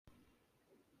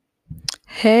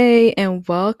Hey, and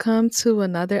welcome to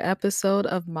another episode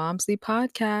of Momsley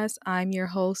Podcast. I'm your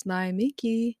host,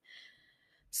 Naimiki.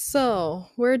 So,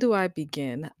 where do I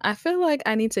begin? I feel like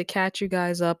I need to catch you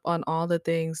guys up on all the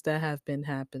things that have been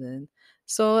happening.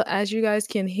 So, as you guys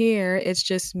can hear, it's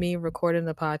just me recording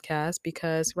the podcast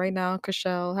because right now,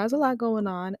 Cashel has a lot going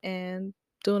on, and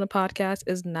doing a podcast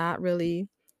is not really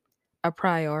a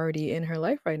priority in her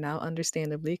life right now,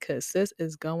 understandably, because sis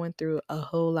is going through a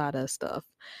whole lot of stuff.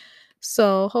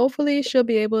 So hopefully she'll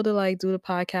be able to like do the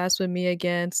podcast with me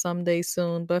again someday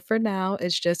soon. But for now,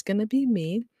 it's just gonna be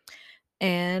me.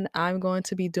 And I'm going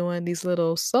to be doing these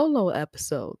little solo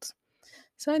episodes.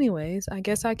 So, anyways, I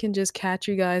guess I can just catch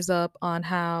you guys up on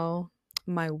how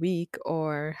my week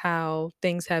or how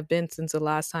things have been since the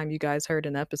last time you guys heard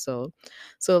an episode.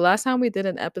 So, the last time we did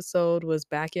an episode was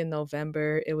back in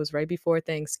November. It was right before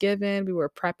Thanksgiving. We were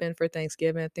prepping for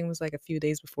Thanksgiving. I think it was like a few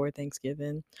days before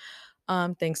Thanksgiving.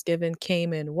 Thanksgiving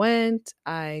came and went.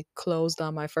 I closed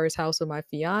on my first house with my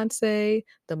fiance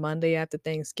the Monday after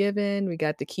Thanksgiving. We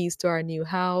got the keys to our new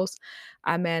house.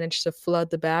 I managed to flood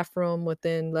the bathroom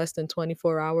within less than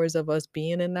 24 hours of us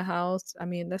being in the house. I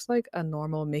mean, that's like a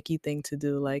normal Mickey thing to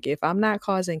do. Like, if I'm not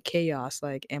causing chaos,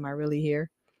 like, am I really here?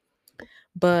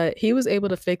 But he was able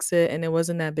to fix it and it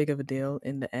wasn't that big of a deal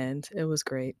in the end. It was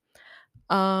great.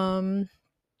 Um,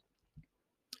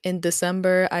 in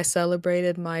December, I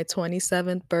celebrated my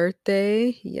 27th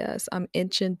birthday. Yes, I'm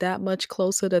inching that much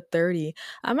closer to 30.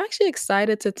 I'm actually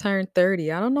excited to turn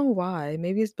 30. I don't know why.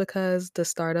 Maybe it's because the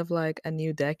start of like a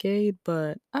new decade,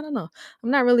 but I don't know. I'm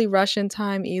not really rushing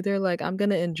time either. Like, I'm going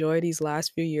to enjoy these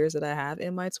last few years that I have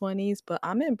in my 20s, but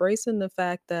I'm embracing the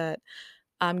fact that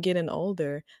I'm getting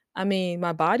older. I mean,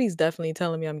 my body's definitely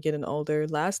telling me I'm getting older.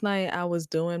 Last night I was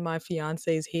doing my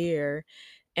fiance's hair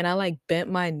and I like bent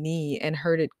my knee and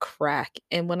heard it crack.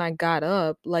 And when I got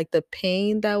up, like the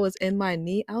pain that was in my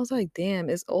knee, I was like, damn,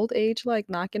 is old age like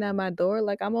knocking at my door?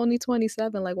 Like, I'm only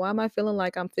 27. Like, why am I feeling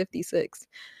like I'm 56?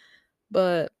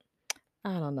 But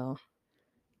I don't know.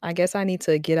 I guess I need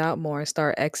to get out more and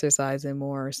start exercising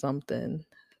more or something.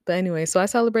 But anyway, so I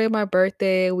celebrated my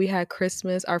birthday. We had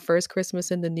Christmas, our first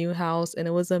Christmas in the new house, and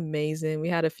it was amazing. We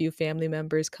had a few family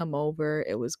members come over.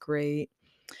 It was great.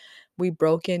 We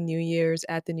broke in New Year's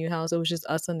at the new house. It was just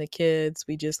us and the kids.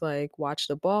 We just like watched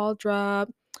the ball drop.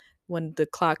 When the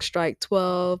clock strike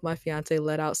 12, my fiance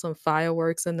let out some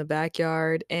fireworks in the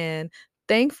backyard, and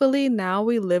thankfully now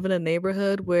we live in a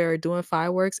neighborhood where doing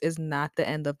fireworks is not the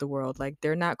end of the world. Like,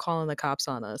 they're not calling the cops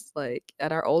on us. Like,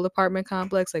 at our old apartment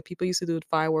complex, like, people used to do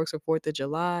fireworks for 4th of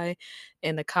July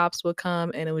and the cops would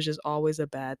come and it was just always a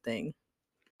bad thing.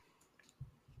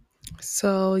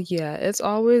 So, yeah, it's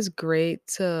always great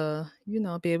to,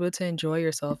 be able to enjoy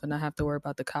yourself and not have to worry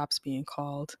about the cops being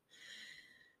called.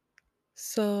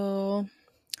 So,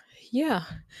 yeah,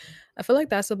 I feel like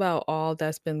that's about all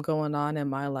that's been going on in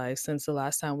my life since the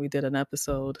last time we did an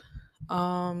episode.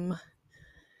 Um,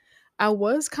 I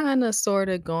was kind of sort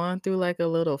of going through like a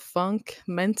little funk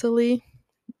mentally,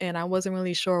 and I wasn't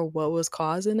really sure what was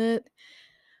causing it.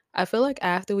 I feel like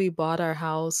after we bought our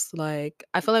house, like,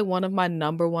 I feel like one of my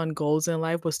number one goals in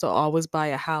life was to always buy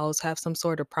a house, have some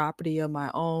sort of property of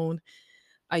my own,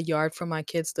 a yard for my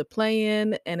kids to play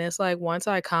in. And it's like once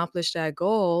I accomplished that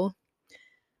goal,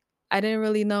 I didn't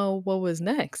really know what was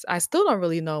next. I still don't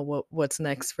really know what's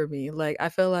next for me. Like, I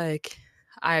feel like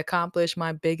I accomplished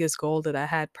my biggest goal that I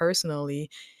had personally,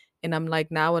 and I'm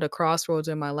like now at a crossroads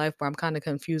in my life where I'm kind of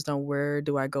confused on where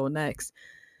do I go next.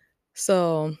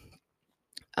 So,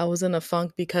 I was in a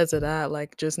funk because of that,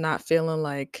 like just not feeling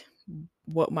like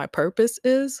what my purpose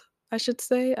is, I should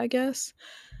say, I guess.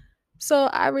 So,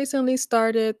 I recently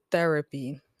started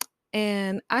therapy.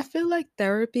 And I feel like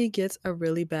therapy gets a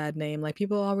really bad name. Like,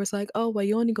 people are always like, "Oh, well,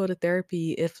 you only go to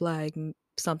therapy if like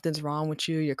something's wrong with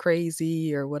you, you're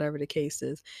crazy, or whatever the case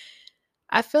is."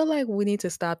 I feel like we need to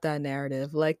stop that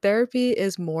narrative. Like, therapy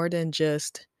is more than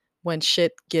just when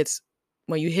shit gets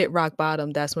when you hit rock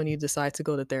bottom, that's when you decide to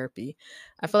go to therapy.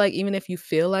 I feel like even if you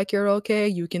feel like you're okay,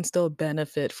 you can still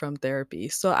benefit from therapy.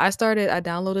 So I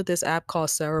downloaded this app called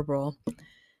Cerebral,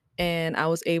 and I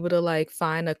was able to like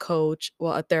find a coach,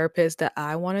 well, a therapist that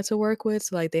I wanted to work with.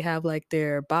 So like they have like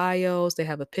their bios, they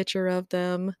have a picture of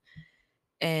them.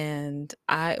 And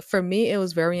for me, it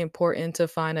was very important to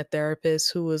find a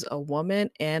therapist who was a woman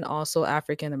and also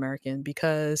African American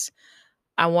because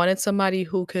I wanted somebody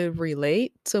who could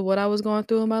relate to what I was going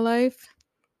through in my life.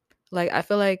 Like, I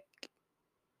feel like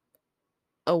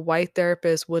a white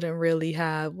therapist wouldn't really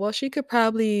have, well, she could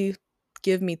probably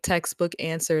give me textbook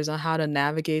answers on how to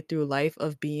navigate through life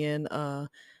of being a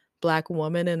black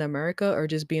woman in America or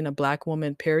just being a black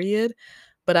woman, period.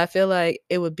 But I feel like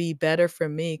it would be better for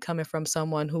me coming from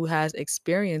someone who has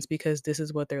experience because this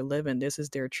is what they're living, this is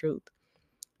their truth.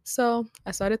 So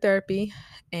I started therapy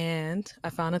and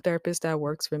I found a therapist that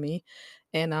works for me.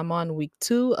 And I'm on week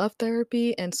 2 of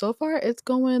therapy. And so far, it's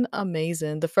going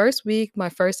amazing. The first week, my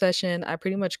first session, I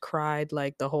pretty much cried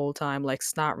like the whole time, like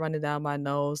snot running down my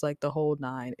nose, like the whole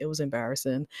nine. It was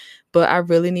embarrassing. But I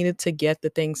really needed to get the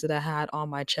things that I had on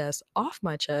my chest off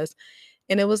my chest.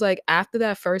 And it was like after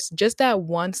that first just that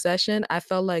one session, I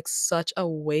felt like such a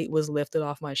weight was lifted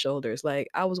off my shoulders. Like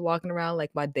I was walking around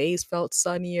like my days felt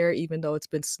sunnier, even though it's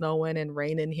been snowing and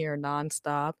raining here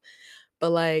nonstop. But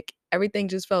like everything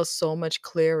just felt so much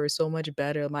clearer, so much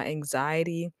better. My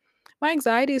anxiety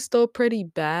is still pretty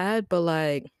bad, but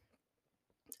like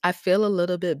I feel a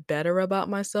little bit better about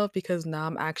myself because now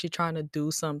I'm actually trying to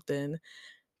do something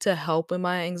to help with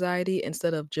my anxiety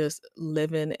instead of just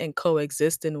living and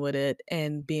coexisting with it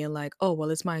and being like, "Oh, well,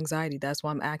 it's my anxiety. That's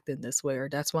why I'm acting this way or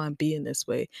that's why I'm being this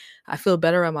way." I feel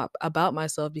better about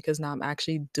myself because now I'm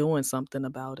actually doing something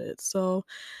about it. So,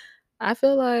 I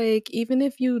feel like even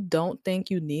if you don't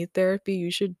think you need therapy, you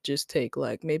should just take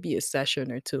like maybe a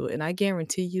session or two. And I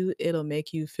guarantee you it'll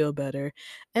make you feel better.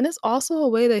 And it's also a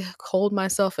way to hold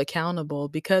myself accountable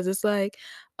because it's like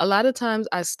a lot of times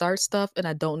I start stuff and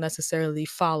I don't necessarily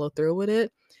follow through with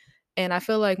it. And I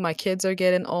feel like my kids are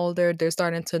getting older. They're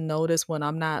starting to notice when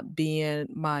I'm not being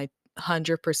my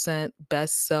 100%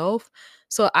 best self.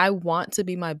 So I want to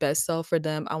be my best self for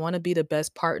them. I want to be the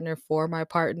best partner for my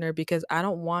partner because I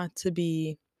don't want to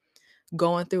be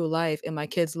going through life and my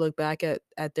kids look back at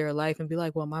their life and be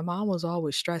like, "Well, my mom was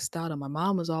always stressed out and my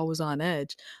mom was always on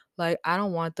edge." Like I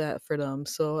don't want that for them.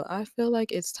 So I feel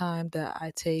like it's time that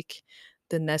I take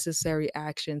the necessary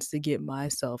actions to get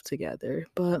myself together.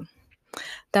 But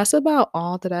that's about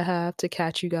all that I have to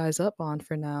catch you guys up on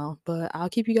for now, but I'll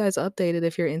keep you guys updated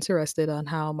if you're interested on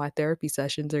how my therapy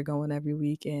sessions are going every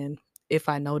week and if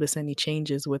I notice any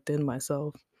changes within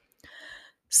myself.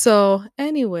 So,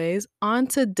 anyways, on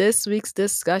to this week's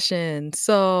discussion.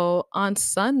 So, on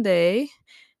Sunday,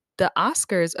 the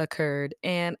Oscars occurred,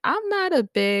 and I'm not a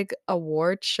big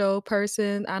award show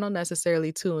person. I don't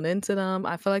necessarily tune into them.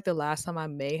 I feel like the last time I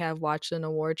may have watched an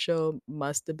award show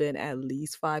must have been at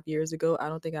least 5 years ago. I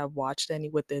don't think I've watched any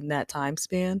within that time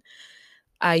span.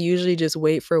 I usually just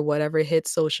wait for whatever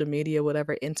hits social media,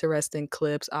 whatever interesting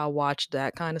clips, I'll watch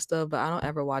that kind of stuff, but I don't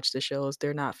ever watch the shows.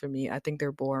 They're not for me. I think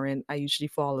they're boring. I usually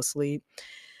fall asleep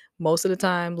most of the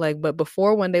time, like but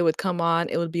before when they would come on,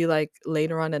 it would be, like,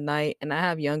 later on at night, and I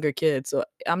have younger kids, so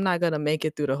I'm not gonna make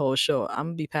it through the whole show.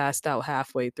 Imma be passed out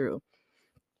halfway through.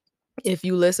 If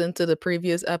you listen to the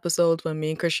previous episodes when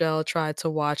me and Chriselle tried to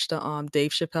watch the,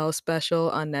 Dave Chappelle special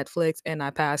on Netflix, and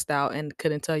I passed out and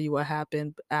couldn't tell you what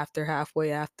happened after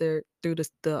halfway after through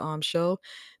the show,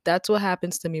 that's what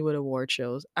happens to me with award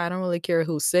shows. I don't really care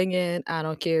who's singing, I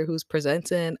don't care who's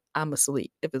presenting, I'm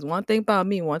asleep. If it's one thing about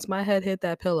me, once my head hit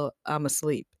that pillow, I'm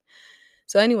asleep.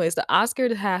 So anyways, the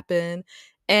Oscar happened,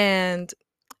 and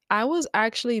I was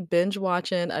actually binge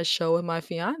watching a show with my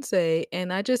fiance,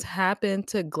 and I just happened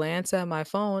to glance at my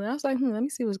phone, and I was like, let me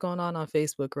see what's going on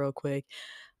Facebook real quick."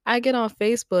 I get on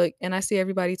Facebook, and I see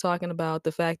everybody talking about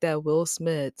the fact that Will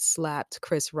Smith slapped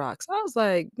Chris Rock. So I was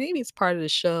like, maybe it's part of the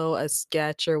show, a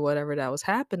sketch or whatever that was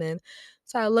happening.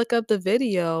 So I look up the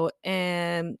video,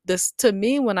 and this to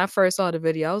me, when I first saw the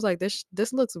video, I was like, this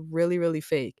looks really, really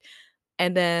fake.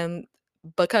 And then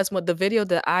because with the video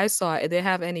that I saw, it didn't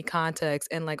have any context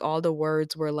and, like, all the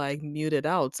words were, like, muted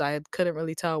out, so I couldn't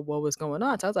really tell what was going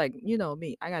on. So I was like, "You know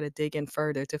me, I gotta dig in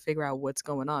further to figure out what's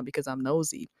going on because I'm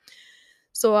nosy."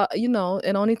 So,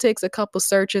 it only takes a couple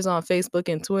searches on Facebook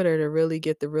and Twitter to really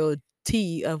get the real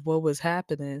tea of what was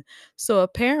happening. So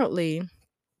apparently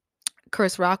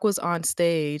Chris Rock was on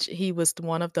stage. He was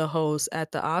one of the hosts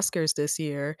at the Oscars this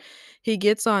year. He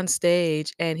gets on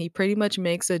stage and he pretty much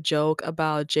makes a joke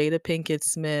about Jada Pinkett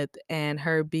Smith and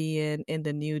her being in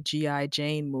the new G.I.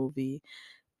 Jane movie.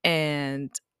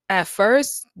 And at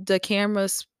first, the camera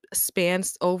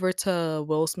spans over to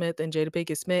Will Smith and Jada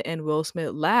Pinkett Smith, and Will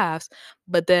Smith laughs,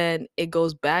 but then it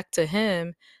goes back to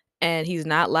him and he's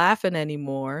not laughing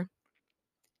anymore.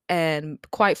 And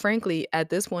quite frankly, at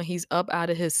this point, he's up out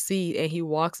of his seat and he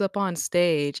walks up on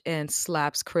stage and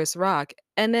slaps Chris Rock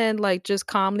and then, like, just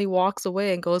calmly walks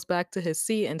away and goes back to his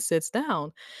seat and sits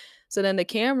down. So then the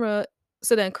camera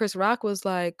so then Chris Rock was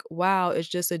like, "Wow, it's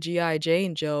just a G.I.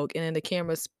 Jane joke." And then the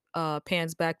camera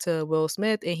pans back to Will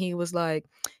Smith and he was like,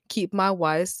 "Keep my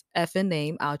wife's effing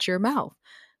name out your mouth."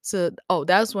 So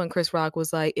that's when Chris Rock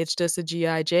was like, "It's just a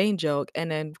G.I. Jane joke." And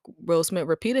then Will Smith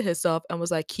repeated himself and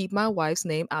was like, "Keep my wife's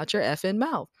name out your effing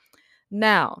mouth."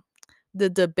 Now, The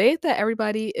debate that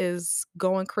everybody is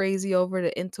going crazy over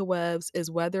the interwebs is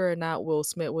whether or not Will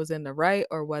Smith was in the right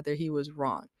or whether he was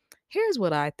wrong. Here's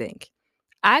what I think.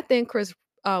 I think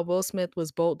Will Smith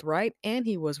was both right and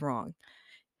he was wrong.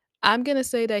 I'm gonna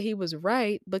say that he was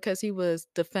right because he was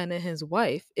defending his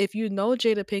wife. If you know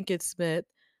Jada Pinkett Smith,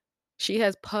 she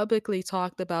has publicly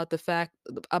talked about the fact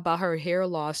about her hair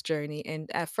loss journey. And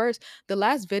at first, the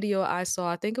last video I saw,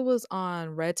 I think it was on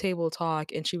Red Table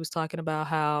Talk, and she was talking about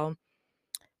how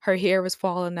her hair is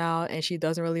falling out and she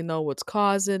doesn't really know what's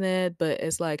causing it, but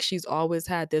it's like she's always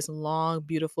had this long,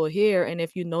 beautiful hair. And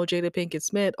if you know Jada Pinkett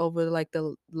Smith over like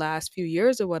the last few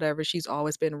years or whatever, she's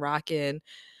always been rocking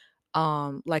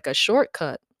like a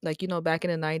shortcut. Like, back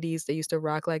in the 90s, they used to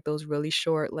rock like those really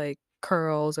short like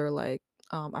curls or like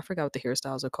I forgot what the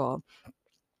hairstyles are called,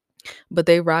 but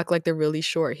they rock like the really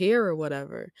short hair or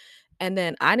whatever. And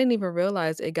then I didn't even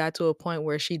realize it got to a point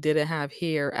where she didn't have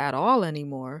hair at all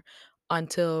anymore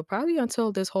until probably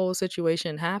until this whole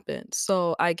situation happened.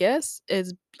 So I guess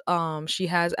it's she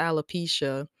has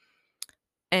alopecia,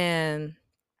 and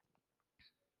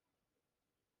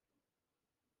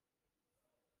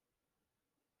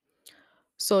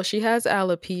so she has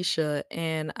alopecia,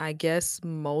 and I guess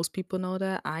most people know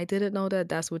that. I didn't know that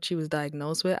that's what she was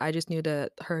diagnosed with. I just knew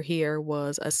that her hair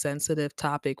was a sensitive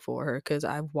topic for her because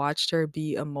I've watched her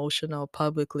be emotional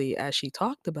publicly as she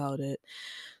talked about it.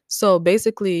 So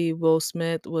basically, Will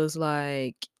Smith was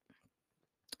like,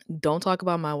 "Don't talk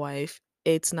about my wife.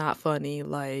 It's not funny."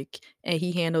 Like, and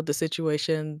he handled the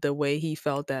situation the way he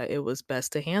felt that it was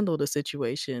best to handle the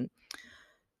situation.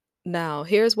 Now,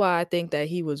 here's why I think that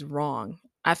he was wrong.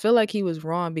 I feel like he was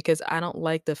wrong because I don't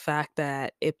like the fact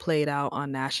that it played out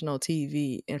on national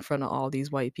TV in front of all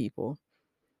these white people.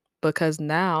 Because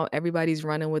now everybody's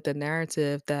running with the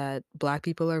narrative that black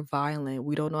people are violent.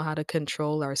 We don't know how to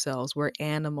control ourselves. We're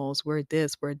animals. We're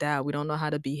this, we're that. We don't know how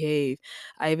to behave.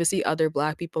 I even see other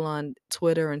black people on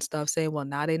Twitter and stuff saying, well,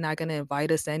 now they're not going to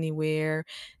invite us anywhere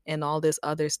and all this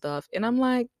other stuff. And I'm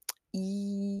like,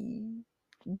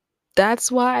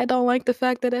 that's why I don't like the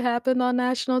fact that it happened on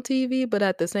national TV, but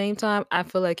at the same time, I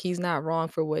feel like he's not wrong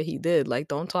for what he did. Like,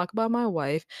 don't talk about my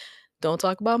wife, don't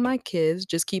talk about my kids,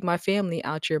 just keep my family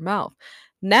out your mouth.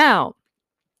 Now,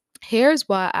 here's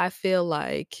why I feel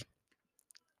like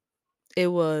it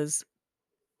was.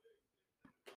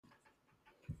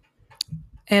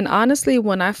 And honestly,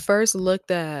 when I first looked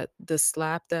at the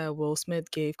slap that Will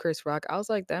Smith gave Chris Rock, I was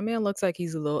like, that man looks like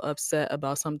he's a little upset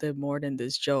about something more than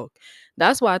this joke.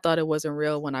 That's why I thought it wasn't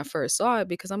real when I first saw it,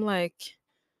 because I'm like,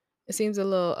 it seems a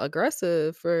little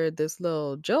aggressive for this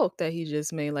little joke that he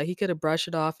just made. Like, he could have brushed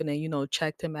it off and then,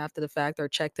 checked him after the fact or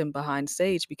checked him behind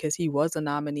stage because he was a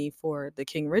nominee for the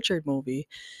King Richard movie.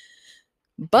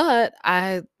 But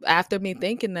after me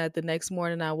thinking that, the next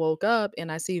morning I woke up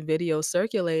and I see videos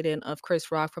circulating of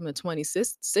Chris Rock from the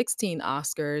 2016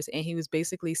 Oscars, and he was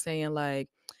basically saying like,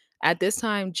 at this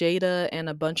time, Jada and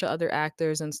a bunch of other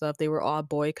actors and stuff, they were all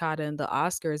boycotting the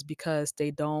Oscars because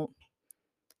they don't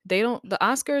the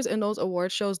Oscars and those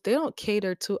award shows, they don't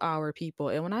cater to our people.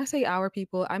 And when I say our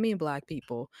people, I mean black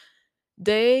people.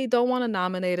 They don't want to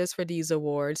nominate us for these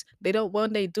awards. They don't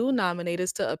When they do nominate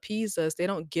us to appease us, they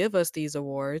don't give us these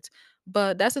awards.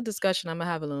 But that's a discussion I'm gonna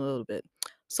have in a little bit.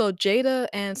 So Jada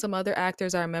and some other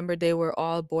actors, I remember they were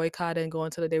all boycotting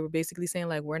going to they were basically saying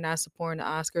like, we're not supporting the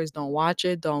Oscars, don't watch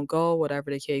it, don't go,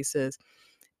 whatever the case is.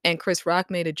 And Chris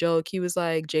Rock made a joke. He was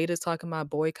like, Jada's talking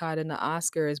about boycotting the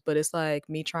Oscars, but it's like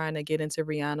me trying to get into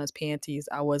Rihanna's panties.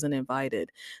 I wasn't invited.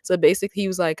 So basically, he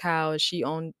was like how she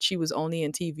was only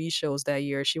in TV shows that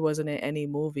year. She wasn't in any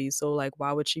movies. So like,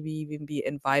 why would she even be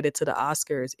invited to the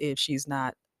Oscars if she's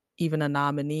not even a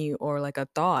nominee or like a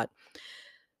thought?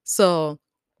 So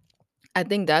I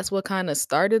think that's what kind of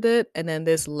started it. And then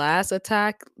this last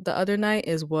attack the other night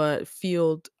is what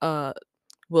fueled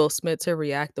Will Smith to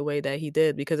react the way that he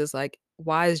did, because it's like,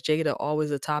 why is Jada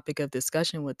always a topic of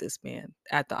discussion with this man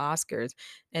at the Oscars?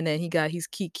 And then he's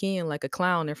kikiing like a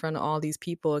clown in front of all these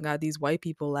people and got these white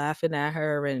people laughing at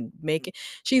her and making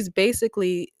she's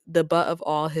basically the butt of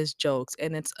all his jokes,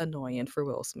 and it's annoying for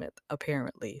Will Smith,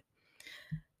 apparently.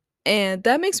 And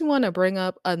that makes me want to bring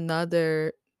up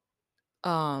another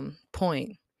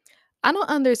point. I don't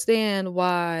understand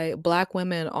why black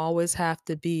women always have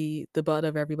to be the butt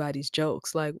of everybody's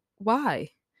jokes. Like,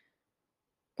 why?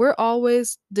 We're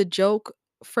always the joke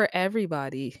for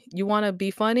everybody. You wanna be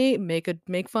funny? Make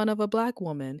fun of a black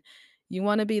woman. You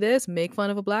wanna be this? Make fun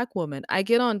of a black woman. I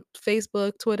get on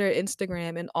Facebook, Twitter,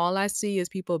 Instagram, and all I see is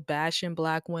people bashing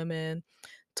black women,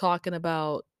 talking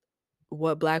about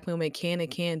what black women can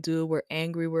and can't do. We're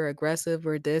angry, we're aggressive,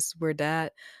 we're this, we're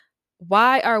that.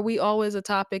 Why are we always a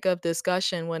topic of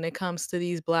discussion when it comes to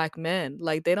these black men?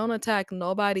 Like they don't attack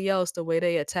nobody else the way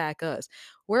they attack us.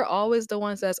 We're always the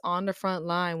ones that's on the front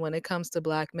line when it comes to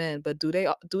black men. But do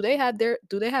they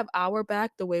have our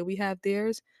back the way we have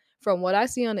theirs? From what I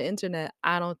see on the internet,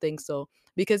 I don't think so.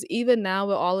 Because even now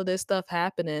with all of this stuff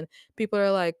happening, people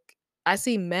are like I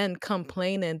see men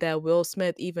complaining that Will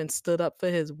Smith even stood up for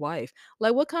his wife.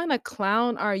 Like, what kind of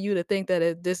clown are you to think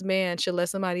that this man should let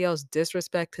somebody else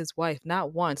disrespect his wife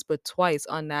not once but twice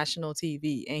on national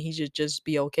TV and he should just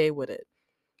be okay with it?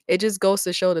 It just goes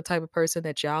to show the type of person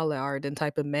that y'all are, the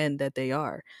type of men that they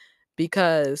are.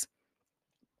 Because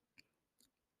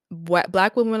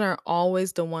black women are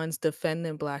always the ones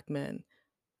defending black men.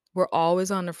 We're always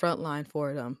on the front line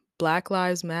for them. Black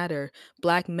lives matter.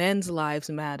 Black men's lives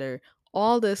matter.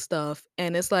 All this stuff,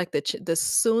 and it's like the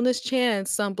soonest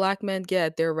chance some black men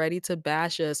get, they're ready to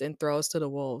bash us and throw us to the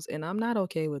wolves. And I'm not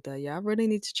okay with that. Y'all really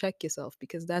need to check yourself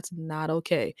because that's not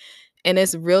okay. And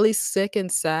it's really sick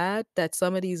and sad that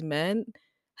some of these men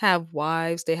have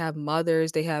wives, they have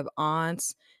mothers, they have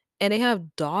aunts, and they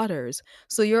have daughters.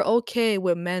 So you're okay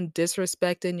with men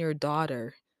disrespecting your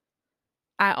daughter.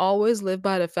 I always live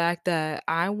by the fact that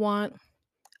I'm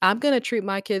gonna treat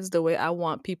my kids the way I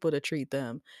want people to treat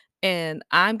them. And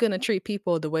I'm gonna treat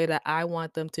people the way that I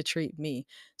want them to treat me.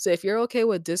 So if you're okay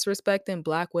with disrespecting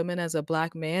black women as a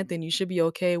black man, then you should be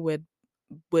okay with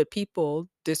people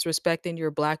disrespecting your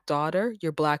black daughter,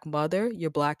 your black mother, your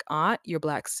black aunt, your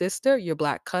black sister, your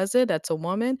black cousin, that's a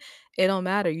woman. It don't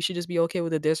matter. You should just be okay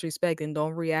with the disrespect and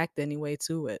don't react anyway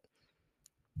to it.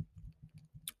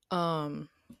 Um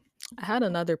I had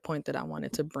another point that I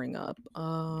wanted to bring up.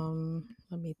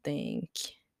 Let me think.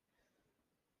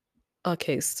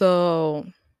 Okay, so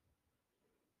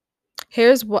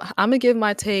here's what I'm gonna give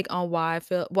my take on why I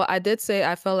feel. Well, I did say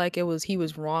I felt like he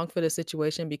was wrong for the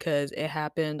situation because it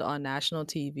happened on national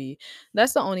TV.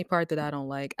 That's the only part that I don't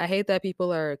like. I hate that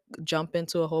people are jumping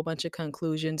to a whole bunch of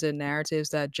conclusions and narratives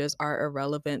that just are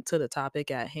irrelevant to the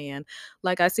topic at hand.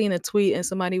 Like I seen a tweet and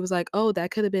somebody was like, "Oh,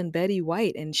 that could have been Betty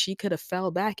White and she could have fell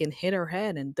back and hit her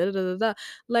head and da da da da." da."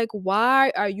 Like,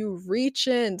 why are you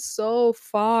reaching so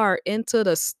far into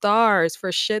the stars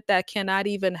for shit that cannot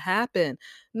even happen?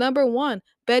 Number one,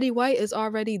 Betty White is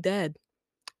already dead.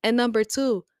 And number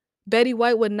two, Betty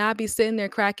White would not be sitting there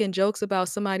cracking jokes about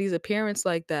somebody's appearance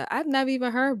like that. I've never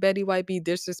even heard Betty White be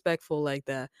disrespectful like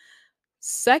that.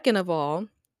 Second of all,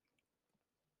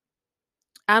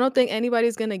 I don't think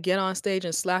anybody's gonna get on stage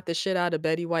and slap the shit out of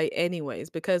Betty White anyways,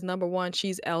 because number one,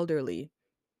 she's elderly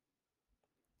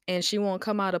and she won't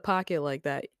come out of pocket like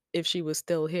that if she was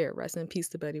still here. Rest in peace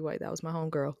to Betty White. That was my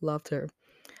homegirl. Loved her.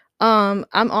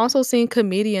 I'm also seeing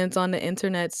comedians on the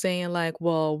internet saying like,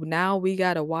 "Well, now we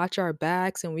gotta watch our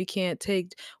backs and we can't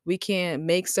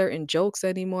make certain jokes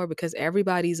anymore because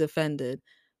everybody's offended."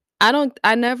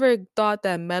 I never thought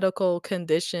that medical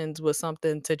conditions was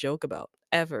something to joke about,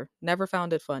 ever. Never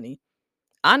found it funny.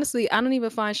 Honestly, I don't even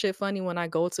find shit funny when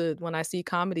I see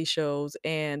comedy shows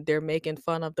and they're making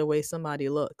fun of the way somebody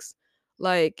looks.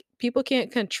 Like, people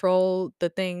can't control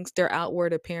their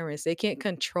outward appearance. They can't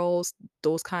control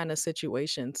those kind of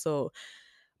situations. So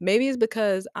maybe it's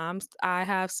because I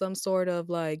have some sort of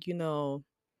like,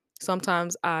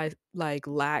 sometimes I like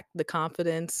lack the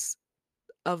confidence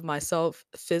of myself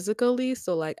physically.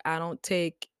 So like I don't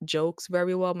take jokes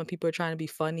very well when people are trying to be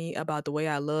funny about the way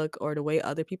I look or the way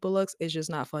other people looks. It's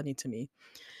just not funny to me.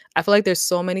 I feel like there's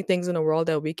so many things in the world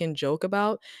that we can joke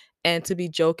about, and to be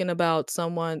joking about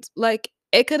someone's like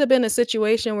it could have been a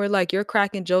situation where like you're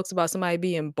cracking jokes about somebody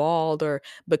being bald or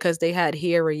because they had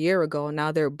hair a year ago and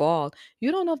now they're bald.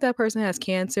 You don't know if that person has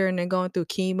cancer and they're going through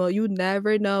chemo. You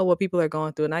never know what people are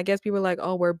going through. And I guess people are like,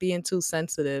 "Oh, we're being too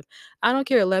sensitive." I don't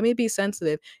care. Let me be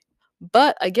sensitive.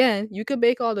 But again, you can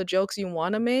make all the jokes you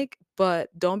wanna make, but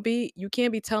you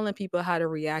can't be telling people how to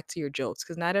react to your jokes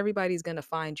because not everybody's gonna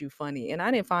find you funny, and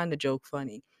I didn't find the joke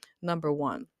funny, number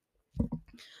 1.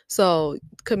 So,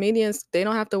 comedians, they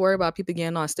don't have to worry about people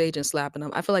getting on stage and slapping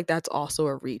them. I feel like that's also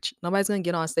a reach. Nobody's gonna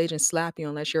get on stage and slap you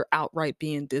unless you're outright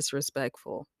being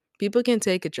disrespectful. People can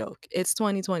take a joke. It's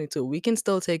 2022. We can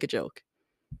still take a joke.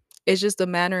 It's just the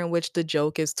manner in which the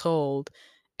joke is told,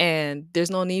 and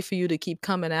there's no need for you to keep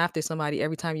coming after somebody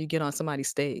every time you get on somebody's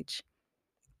stage.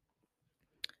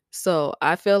 So,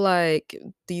 I feel like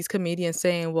these comedians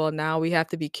saying, "Well, now we have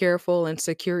to be careful and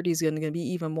security is gonna be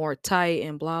even more tight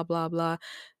and blah blah blah."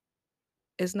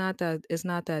 It's not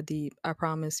that deep, I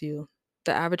promise you.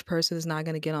 The average person is not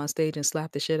gonna get on stage and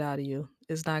slap the shit out of you.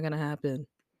 It's not gonna happen.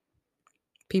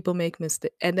 People make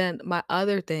mistakes. And then my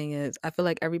other thing is, I feel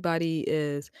like everybody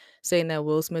is saying that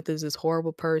Will Smith is this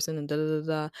horrible person and da da da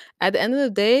da. At the end of the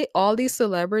day, all these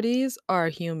celebrities are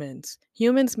humans.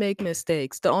 Humans make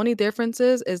mistakes. The only difference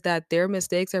is that their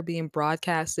mistakes are being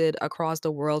broadcasted across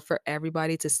the world for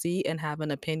everybody to see and have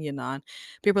an opinion on.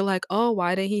 People are like, "Oh,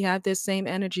 why didn't he have this same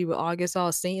energy with August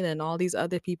Alsina and all these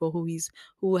other people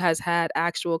who has had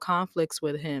actual conflicts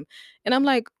with him?" And I'm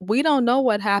like, "We don't know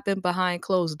what happened behind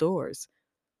closed doors.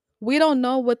 We don't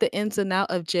know what the ins and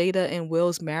out of Jada and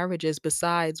Will's marriage is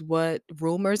besides what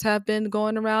rumors have been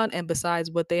going around and besides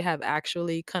what they have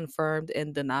actually confirmed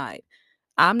and denied.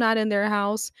 I'm not in their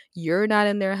house, you're not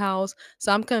in their house,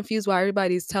 so I'm confused why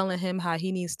everybody's telling him how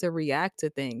he needs to react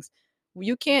to things.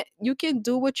 You can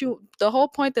do what you the whole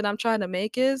point that I'm trying to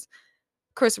make is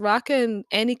Chris Rock and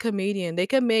any comedian, they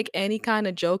can make any kind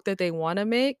of joke that they want to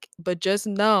make, but just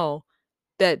know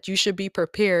that you should be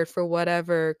prepared for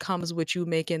whatever comes with you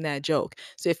making that joke.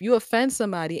 So if you offend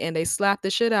somebody and they slap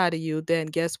the shit out of you, then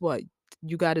guess what?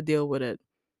 You got to deal with it.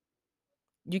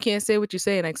 You can't say what you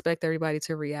say and expect everybody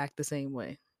to react the same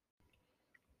way.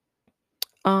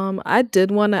 I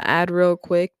did want to add real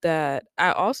quick that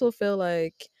I also feel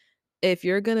like if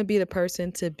you're going to be the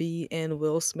person to be in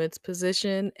Will Smith's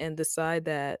position and decide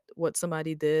that what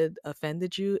somebody did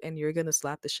offended you and you're going to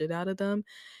slap the shit out of them,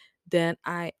 then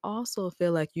I also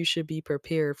feel like you should be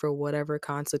prepared for whatever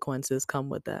consequences come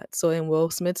with that. So in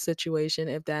Will Smith's situation,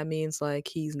 if that means like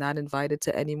he's not invited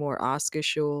to any more Oscar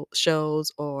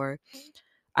shows, or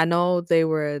I know they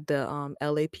were the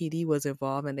LAPD was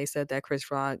involved and they said that Chris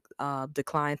Rock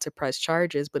declined to press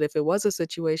charges. But if it was a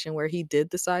situation where he did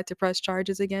decide to press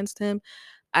charges against him,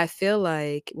 I feel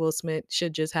like Will Smith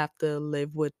should just have to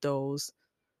live with those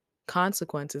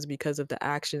consequences because of the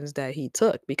actions that he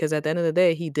took. Because at the end of the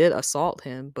day, he did assault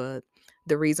him, but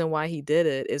the reason why he did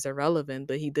it is irrelevant,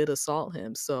 but he did assault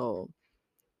him. So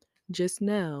just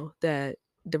know that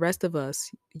the rest of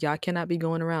us, y'all cannot be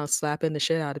going around slapping the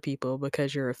shit out of people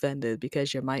because you're offended,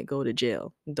 because you might go to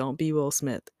jail. Don't be Will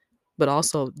Smith, but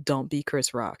also don't be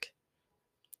Chris Rock.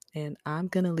 And I'm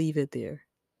going to leave it there.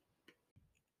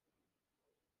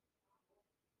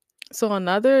 So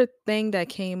another thing that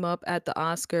came up at the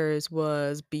Oscars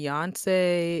was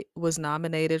Beyonce was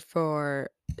nominated for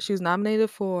she was nominated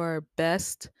for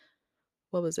best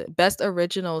what was it? Best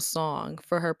original song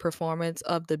for her performance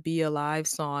of the Be Alive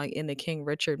song in the King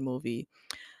Richard movie.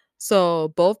 So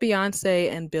both Beyonce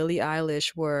and Billie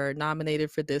Eilish were nominated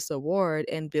for this award,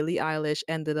 and Billie Eilish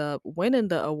ended up winning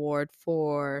the award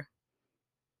for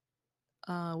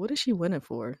what is she winning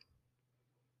for?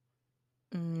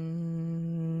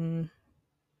 Mm,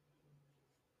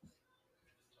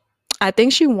 I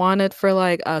think she won it for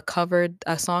like a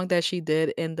song that she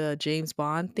did in the James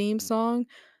Bond theme song.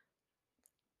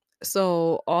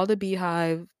 So all the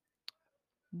beehives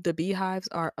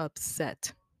are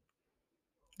upset.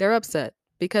 They're upset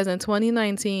because in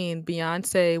 2019,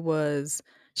 Beyonce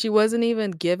she wasn't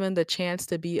even given the chance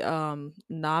to be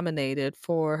nominated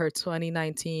for her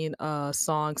 2019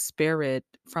 song Spirit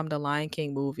from the Lion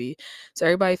King movie. So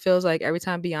everybody feels like every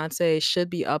time Beyonce should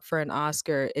be up for an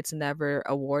Oscar, it's never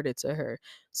awarded to her.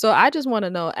 So I just want to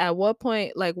know at what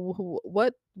point like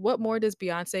what more does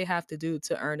Beyonce have to do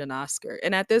to earn an Oscar?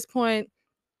 And at this point,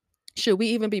 should we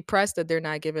even be pressed that they're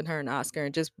not giving her an Oscar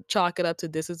and just chalk it up to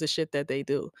this is the shit that they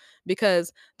do?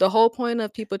 Because the whole point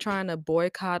of people trying to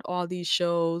boycott all these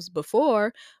shows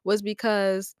before was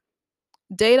because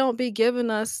they don't be giving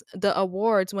us the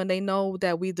awards when they know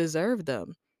that we deserve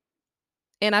them.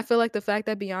 And I feel like the fact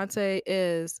that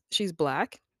she's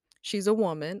black, she's a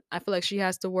woman. I feel like she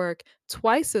has to work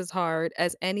twice as hard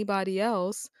as anybody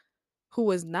else who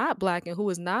is not black and who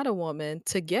is not a woman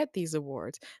to get these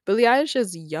awards. Billie Eilish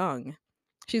is young.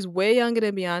 She's way younger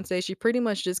than Beyonce. She pretty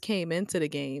much just came into the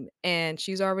game and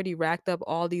she's already racked up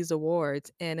all these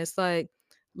awards. And it's like,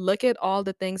 look at all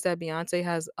the things that Beyonce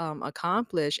has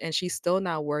accomplished, and she's still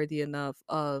not worthy enough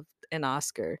of an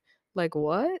Oscar. Like,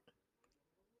 what?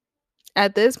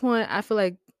 At this point, I feel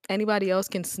like anybody else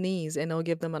can sneeze and they'll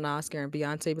give them an Oscar, and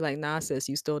Beyonce be like, nah, sis,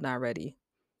 you still not ready.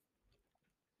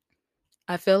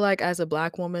 I feel like as a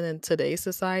black woman in today's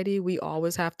society, we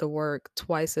always have to work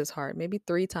twice as hard, maybe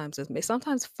three times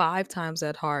sometimes five times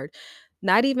that hard,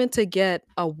 not even to get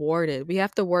awarded. We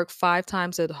have to work five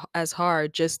times as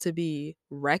hard just to be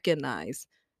recognized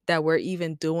that we're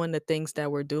even doing the things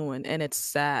that we're doing. And it's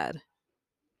sad.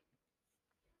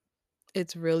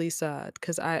 It's really sad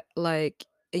because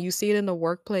and you see it in the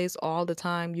workplace all the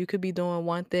time. You could be doing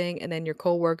one thing and then your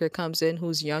coworker comes in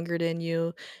who's younger than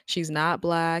you. She's not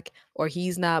black or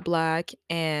he's not black.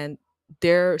 And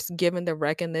they're given the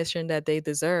recognition that they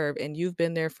deserve, and you've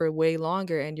been there for way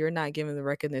longer and you're not given the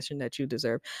recognition that you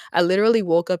deserve. I literally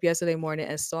woke up yesterday morning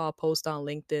and saw a post on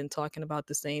LinkedIn talking about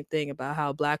the same thing, about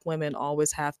how black women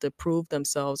always have to prove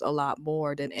themselves a lot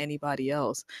more than anybody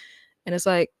else. And it's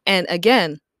like, and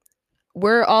again,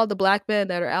 we're all the black men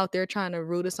that are out there trying to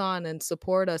root us on and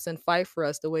support us and fight for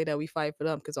us the way that we fight for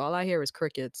them, because all I hear is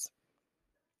crickets.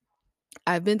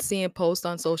 I've been seeing posts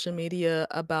on social media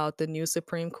about the new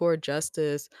Supreme Court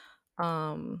justice.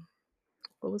 Um,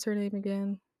 what was her name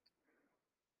again?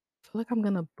 I feel like I'm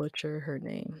gonna butcher her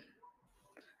name.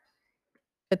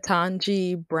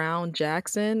 Ketanji Brown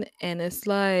Jackson. And it's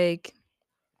like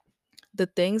the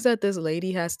things that this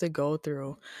lady has to go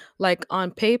through. Like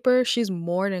on paper, she's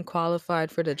more than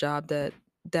qualified for the job that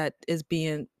is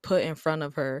being put in front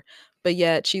of her. But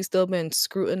yet she's still been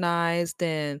scrutinized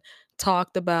and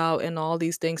talked about and all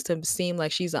these things to seem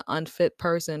like she's an unfit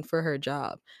person for her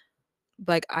job.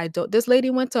 Like, I don't, this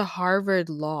lady went to Harvard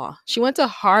Law. She went to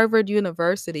Harvard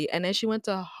University and then she went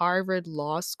to Harvard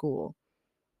Law School.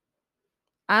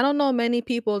 I don't know many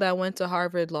people that went to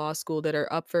Harvard Law School that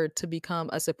are up for to become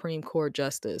a Supreme Court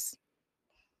justice.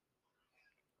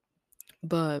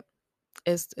 But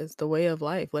it's the way of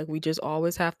life. Like, we just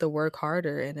always have to work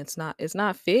harder, and it's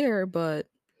not fair, but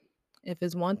if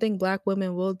it's one thing black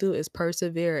women will do is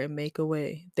persevere and make a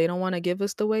way. If they don't want to give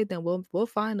us the way, then we'll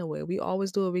find a way. We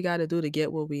always do what we got to do to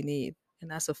get what we need,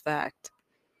 and that's a fact.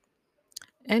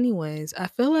 Anyways, I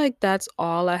feel like that's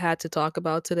all I had to talk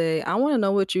about today. I want to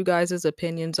know what you guys'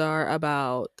 opinions are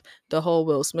about the whole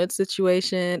Will Smith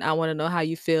situation. I want to know how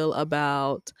you feel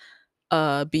about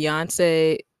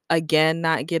Beyonce again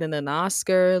not getting an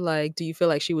Oscar. Like, do you feel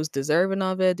like she was deserving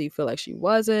of it? Do you feel like she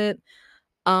wasn't?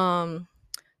 Um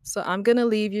so I'm going to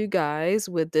leave you guys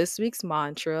with this week's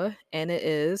mantra, and it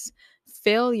is: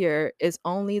 failure is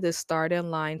only the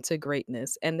starting line to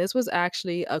greatness. And this was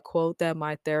actually a quote that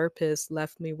my therapist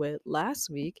left me with last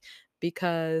week,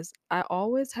 because I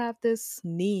always have this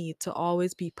need to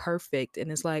always be perfect.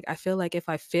 And it's like, I feel like if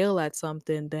I fail at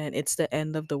something, then it's the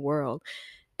end of the world.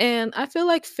 And I feel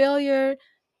like failure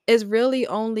is really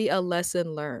only a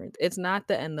lesson learned. It's not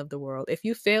the end of the world. If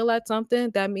you fail at something,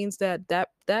 that means that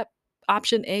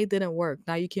option A didn't work.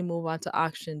 Now you can move on to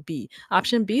option B.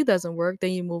 Option B doesn't work,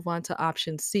 then you move on to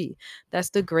option C.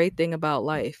 That's the great thing about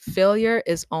life. Failure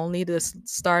is only the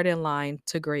starting line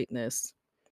to greatness.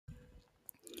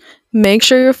 Make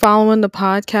sure you're following the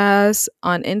podcast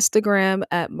on Instagram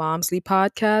at Momsley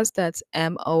Podcast. That's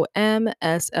MOMSLYPODCAST.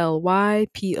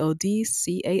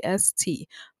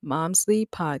 Momsley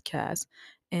Podcast.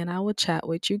 And I will chat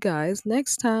with you guys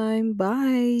next time.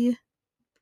 Bye.